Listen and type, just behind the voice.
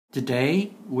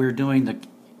Today we're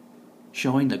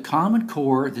showing the common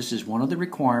core. This is one of the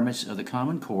requirements of the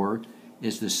common core,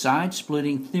 is the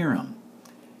side-splitting theorem.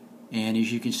 And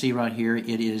as you can see right here,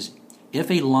 it is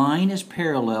if a line is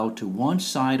parallel to one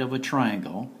side of a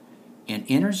triangle and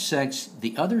intersects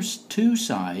the other two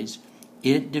sides,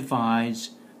 it divides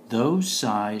those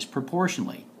sides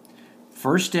proportionally.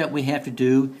 First step we have to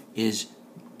do is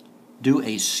do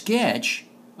a sketch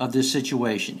of this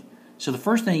situation. So the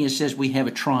first thing, it says we have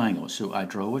a triangle. So I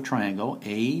draw a triangle,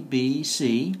 A, B,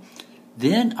 C.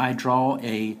 Then I draw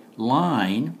a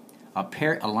line,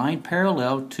 a line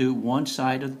parallel to one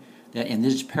side of that, and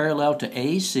this is parallel to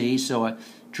AC. So I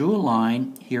drew a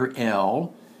line here,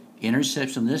 L,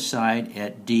 intercepts on this side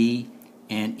at D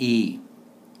and E.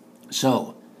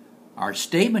 So our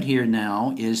statement here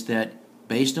now is that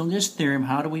based on this theorem,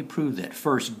 how do we prove that?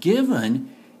 First,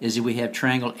 given is that we have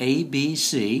triangle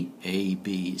ABC,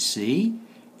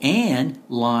 and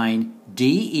line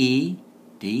DE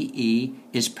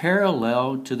is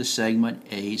parallel to the segment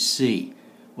AC.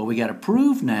 What we got to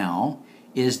prove now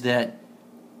is that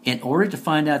in order to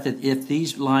find out that if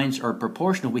these lines are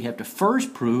proportional, we have to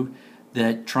first prove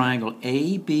that triangle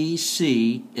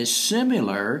ABC is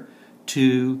similar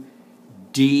to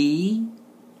DBE,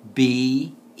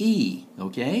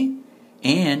 okay?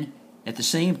 And at the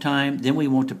same time, then we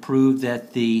want to prove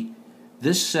that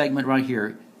this segment right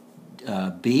here,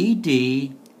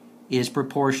 BD, is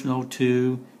proportional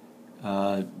to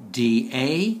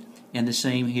DA, and the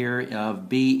same here of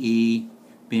BE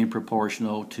being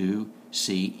proportional to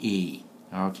CE.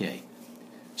 Okay,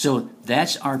 so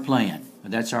that's our plan.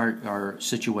 That's our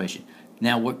situation.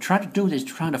 Now what we're trying to do is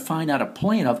trying to find out a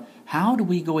plan of how do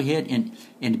we go ahead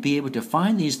and be able to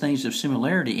find these things of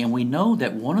similarity. And we know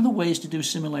that one of the ways to do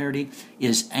similarity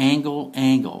is angle.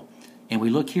 And we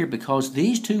look here, because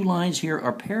these two lines here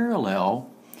are parallel,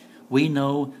 we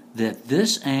know that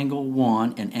this angle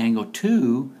 1 and angle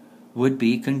 2 would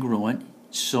be congruent.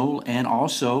 So, and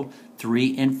also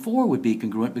 3 and 4 would be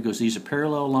congruent, because these are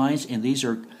parallel lines and these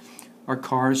are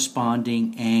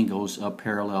corresponding angles of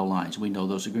parallel lines. We know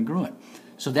those are congruent.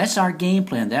 So that's our game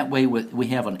plan. That way we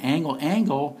have an angle,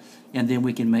 and then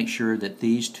we can make sure that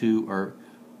these two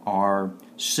are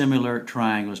similar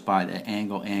triangles by the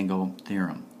angle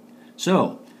theorem.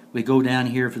 So we go down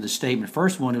here for the statement.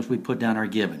 First one is we put down our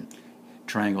given.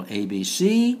 Triangle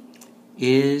ABC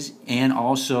is, and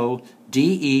also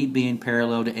DE being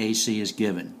parallel to AC is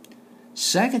given.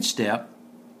 Second step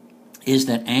is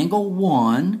that angle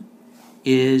 1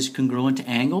 is congruent to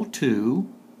angle 2,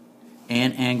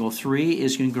 and angle 3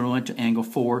 is congruent to angle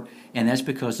 4, and that's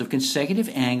because the consecutive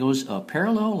angles of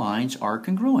parallel lines are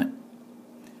congruent.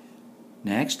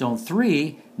 Next, on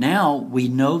 3, now we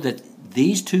know that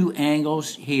these two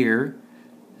angles here,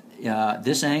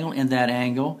 this angle and that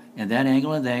angle, and that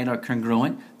angle and that angle are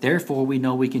congruent. Therefore, we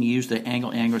know we can use the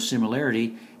angle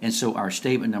similarity, and so our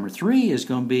statement number 3 is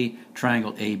going to be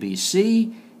triangle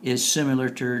ABC is similar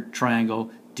to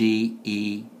triangle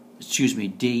DBE,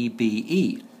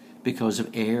 because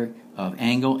of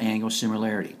angle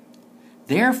similarity.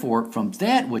 Therefore, from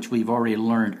that, which we've already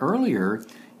learned earlier,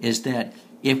 is that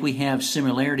if we have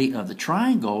similarity of the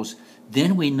triangles,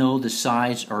 then we know the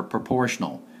sides are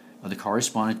proportional, or the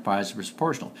corresponding sides are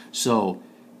proportional. So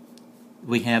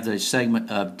we have the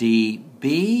segment of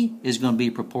DB is going to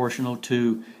be proportional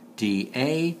to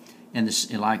DA, and this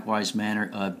in likewise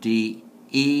manner of DE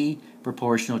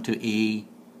proportional to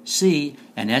EC,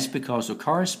 and that's because the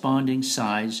corresponding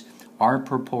sides are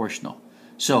proportional.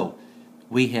 So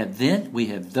we have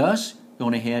thus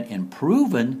gone ahead and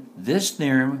proven this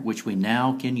theorem, which we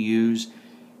now can use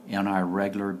on our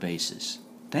regular basis.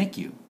 Thank you.